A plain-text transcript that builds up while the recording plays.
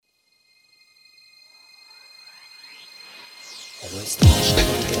Ovo je strašno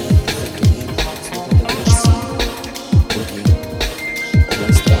grad, zato nema razloga da budeš sam kod nje. Ovo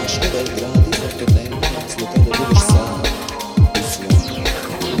je strašno velik grad i zato nema razloga da budeš sam u svom.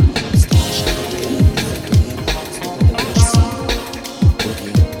 Ovo je strašno grad i zato nema razloga da budeš sam kod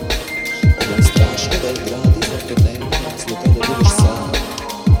nje. Ovo je strašno velik grad i zato nema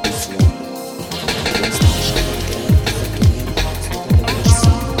razloga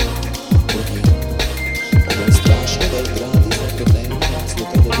da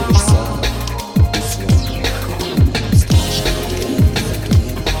budeš sam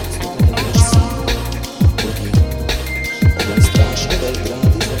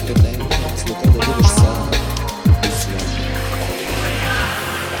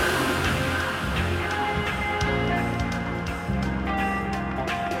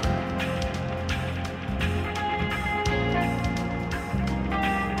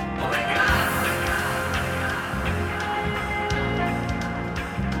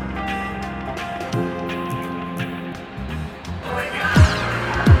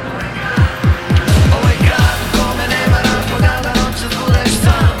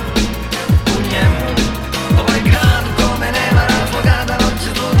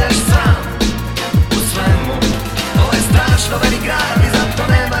u svom. Ovo je strašno velik grad i zato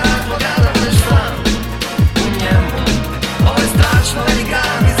nema razloga da budeš sam kod nje. Ovo je strašno velik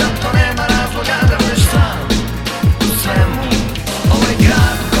grad i zato nema razloga da budeš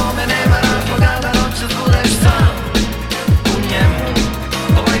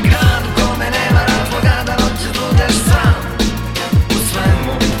sam u svom.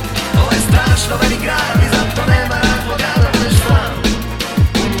 Ovo je strašno velik grad i zato nema razloga da budeš sam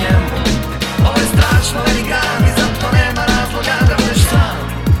kod nje. Ovo je strašno velik grad i zato nema razloga da budeš sam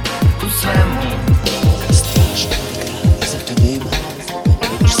u svom.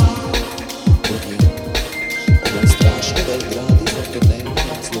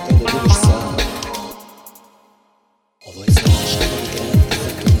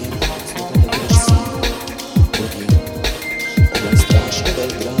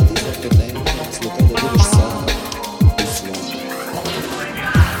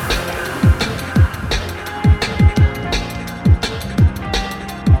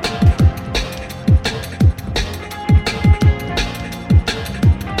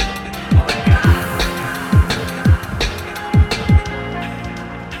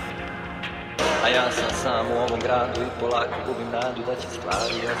 A ja sam sam u ovom gradu i polako gubim nadu da će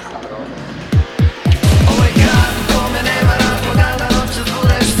stvari da se promene.